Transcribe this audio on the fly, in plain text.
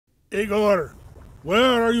Igor,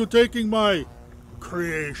 where are you taking my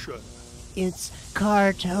creation? It's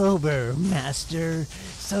Cartober, Master.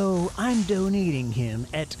 So I'm donating him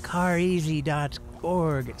at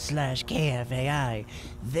careasy.org/KFAI.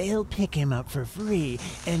 They'll pick him up for free,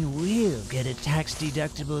 and we'll get a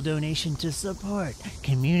tax-deductible donation to support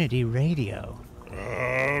community radio.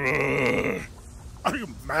 Are you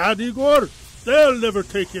mad, Igor? They'll never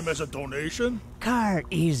take him as a donation.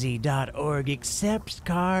 CarEasy.org accepts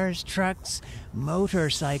cars, trucks,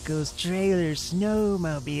 motorcycles, trailers,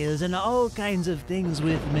 snowmobiles, and all kinds of things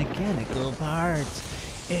with mechanical parts.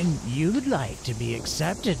 And you'd like to be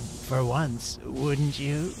accepted for once, wouldn't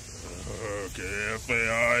you?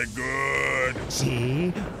 KFAI good.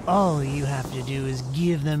 See? All you have to do is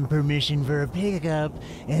give them permission for a pickup,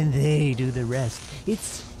 and they do the rest.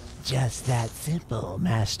 It's just that simple,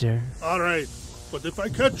 Master. All right, but if I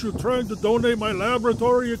catch you trying to donate my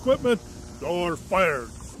laboratory equipment, you're fired.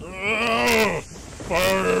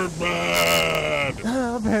 Fired bad.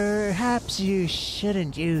 Oh, perhaps you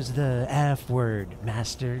shouldn't use the F word,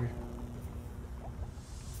 Master.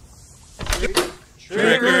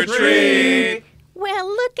 Trick or treat! Well,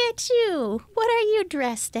 look at you. What are you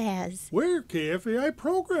dressed as? We're KFAI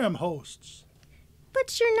program hosts.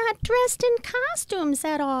 But you're not dressed in costumes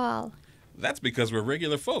at all. That's because we're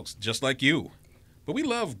regular folks, just like you. But we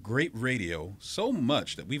love great radio so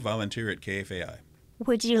much that we volunteer at KFAI.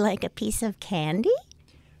 Would you like a piece of candy?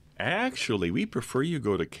 Actually, we prefer you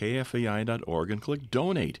go to kfai.org and click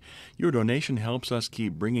Donate. Your donation helps us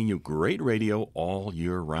keep bringing you great radio all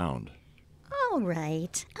year round. All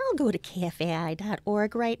right. I'll go to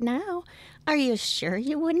KFAI.org right now. Are you sure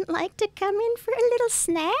you wouldn't like to come in for a little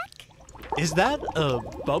snack? Is that a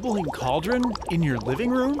bubbling cauldron in your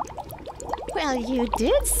living room? Well, you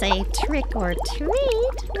did say trick or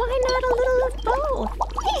treat. Why not a little of both?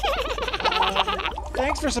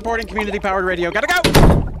 Thanks for supporting community-powered radio. Gotta go!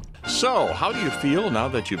 So, how do you feel now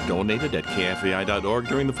that you've donated at kfai.org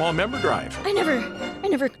during the Fall Member Drive? I never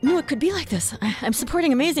knew it could be like this. I'm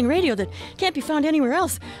supporting amazing radio that can't be found anywhere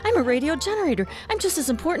else. I'm a radio generator. I'm just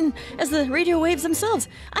as important as the radio waves themselves.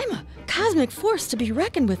 I'm a cosmic force to be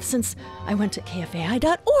reckoned with since I went to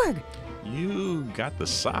KFAI.org. You got the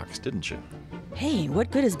socks, didn't you? Hey,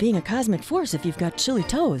 what good is being a cosmic force if you've got chilly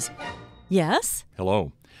toes? Yes?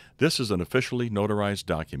 Hello. This is an officially notarized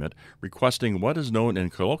document requesting what is known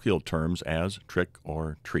in colloquial terms as trick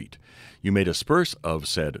or treat. You may disperse of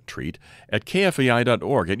said treat at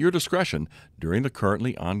kfai.org at your discretion during the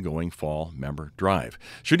currently ongoing Fall Member Drive.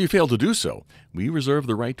 Should you fail to do so, we reserve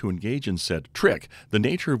the right to engage in said trick, the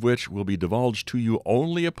nature of which will be divulged to you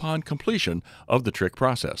only upon completion of the trick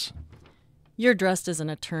process. You're dressed as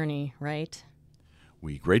an attorney, right?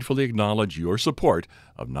 We gratefully acknowledge your support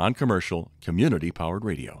of non-commercial, community-powered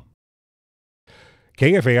radio.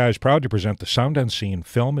 KFAI is proud to present the Sound Unseen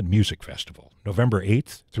Film and Music Festival, November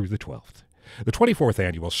 8th through the 12th. The 24th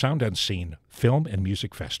annual Sound Unseen Film and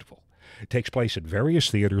Music Festival takes place at various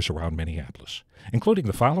theaters around Minneapolis, including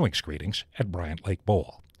the following screenings at Bryant Lake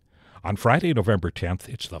Bowl. On Friday, November 10th,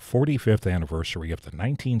 it's the 45th anniversary of the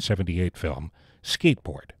 1978 film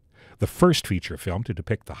Skateboard, the first feature film to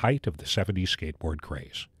depict the height of the 70s skateboard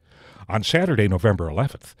craze. On Saturday, November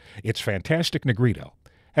 11th, it's Fantastic Negrito.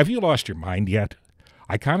 Have you lost your mind yet?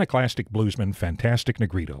 Iconoclastic bluesman Fantastic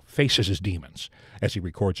Negrito faces his demons as he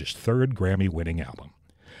records his third Grammy-winning album.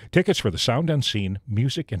 Tickets for the Sound Unseen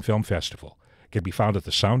Music and Film Festival can be found at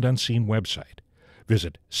the Sound Unseen website.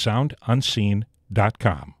 Visit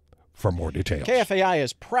soundunseen.com for more details. KFAI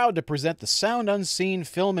is proud to present the Sound Unseen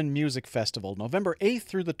Film and Music Festival, November 8th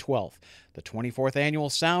through the 12th. The 24th annual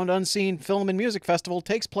Sound Unseen Film and Music Festival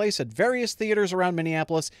takes place at various theaters around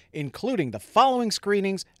Minneapolis, including the following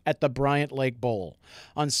screenings at the Bryant Lake Bowl.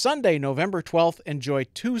 On Sunday, November 12th, enjoy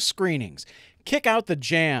 2 screenings. Kick Out the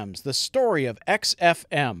Jams, the story of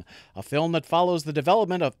XFM, a film that follows the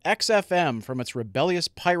development of XFM from its rebellious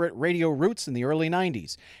pirate radio roots in the early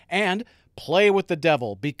 90s. And Play with the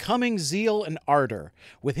Devil, Becoming Zeal and Ardor.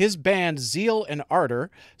 With his band Zeal and Ardor,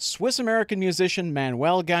 Swiss-American musician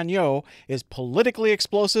Manuel Gagnon is politically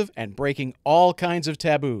explosive and breaking all kinds of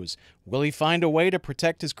taboos. Will he find a way to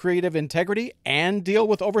protect his creative integrity and deal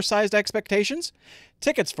with oversized expectations?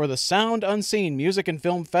 Tickets for the Sound Unseen Music and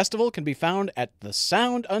Film Festival can be found at the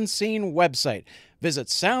Sound Unseen website. Visit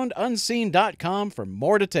soundunseen.com for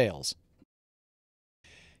more details.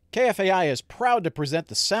 KFAI is proud to present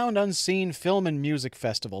the Sound Unseen Film and Music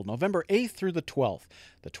Festival, November 8th through the 12th.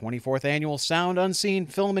 The 24th annual Sound Unseen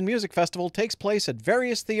Film and Music Festival takes place at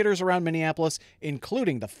various theaters around Minneapolis,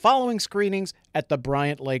 including the following screenings at the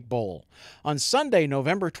Bryant Lake Bowl. On Sunday,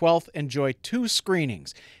 November 12th, enjoy 2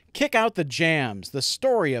 screenings. Kick Out the Jams, the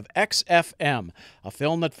story of XFM, a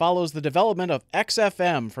film that follows the development of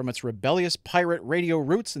XFM from its rebellious pirate radio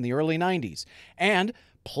roots in the early 90s. And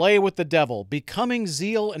Play with the Devil, Becoming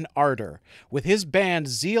Zeal and Ardor. With his band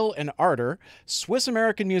Zeal and Ardor,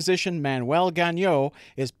 Swiss-American musician Manuel Gagnon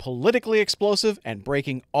is politically explosive and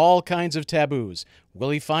breaking all kinds of taboos.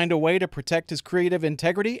 Will he find a way to protect his creative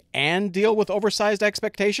integrity and deal with oversized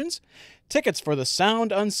expectations? Tickets for the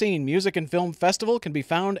Sound Unseen Music and Film Festival can be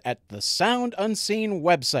found at the Sound Unseen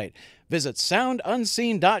website. Visit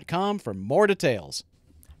soundunseen.com for more details.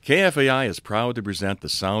 KFAI is proud to present the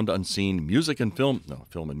Sound Unseen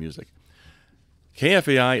Film and Music.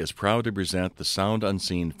 KFAI is proud to present the Sound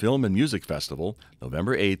Unseen Film and Music Festival,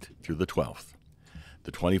 November 8th through the 12th.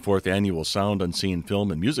 The 24th Annual Sound Unseen Film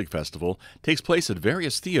and Music Festival takes place at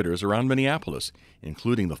various theaters around Minneapolis,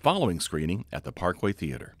 including the following screening at the Parkway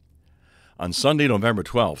Theater. On Sunday, November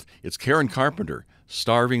 12th, it's Karen Carpenter,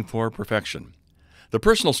 Starving for Perfection. The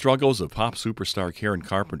personal struggles of pop superstar Karen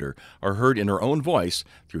Carpenter are heard in her own voice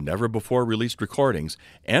through never-before-released recordings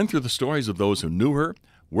and through the stories of those who knew her,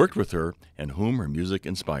 worked with her, and whom her music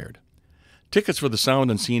inspired. Tickets for the Sound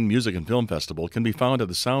Unseen Music and Film Festival can be found at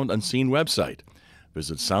the Sound Unseen website.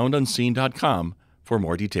 Visit soundunseen.com for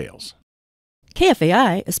more details.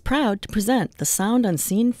 KFAI is proud to present the Sound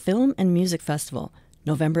Unseen Film and Music Festival,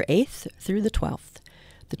 November 8th through the 12th.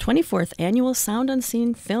 The 24th Annual Sound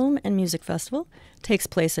Unseen Film and Music Festival takes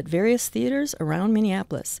place at various theaters around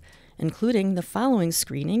Minneapolis, including the following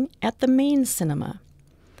screening at the Main Cinema.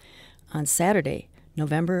 On Saturday,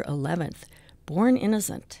 November 11th, Born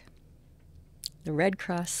Innocent, the Red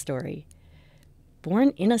Cross story.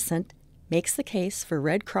 Born Innocent makes the case for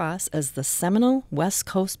Red Cross as the seminal West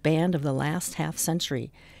Coast band of the last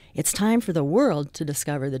half-century. It's time for the world to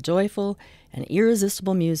discover the joyful and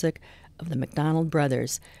irresistible music of the McDonald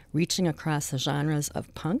Brothers, reaching across the genres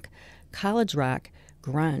of punk, college rock,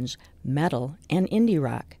 grunge, metal, and indie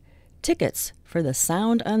rock. Tickets for the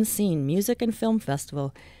Sound Unseen Music and Film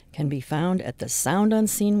Festival can be found at the Sound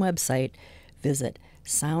Unseen website. Visit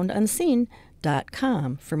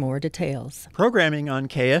soundunseen.com for more details. Programming on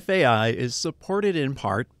KFAI is supported in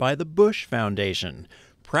part by the Bush Foundation,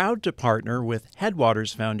 proud to partner with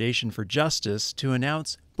Headwaters Foundation for Justice to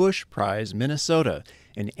announce Bush Prize Minnesota,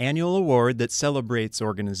 an annual award that celebrates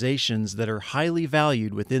organizations that are highly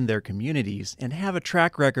valued within their communities and have a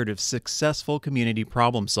track record of successful community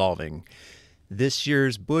problem solving. This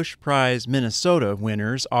year's Bush Prize Minnesota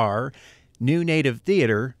winners are New Native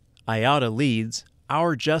Theater, IATA Leads,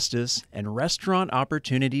 Our Justice, and Restaurant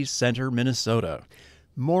Opportunities Center, Minnesota.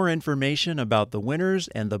 More information about the winners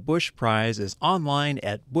and the Bush Prize is online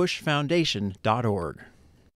at bushfoundation.org.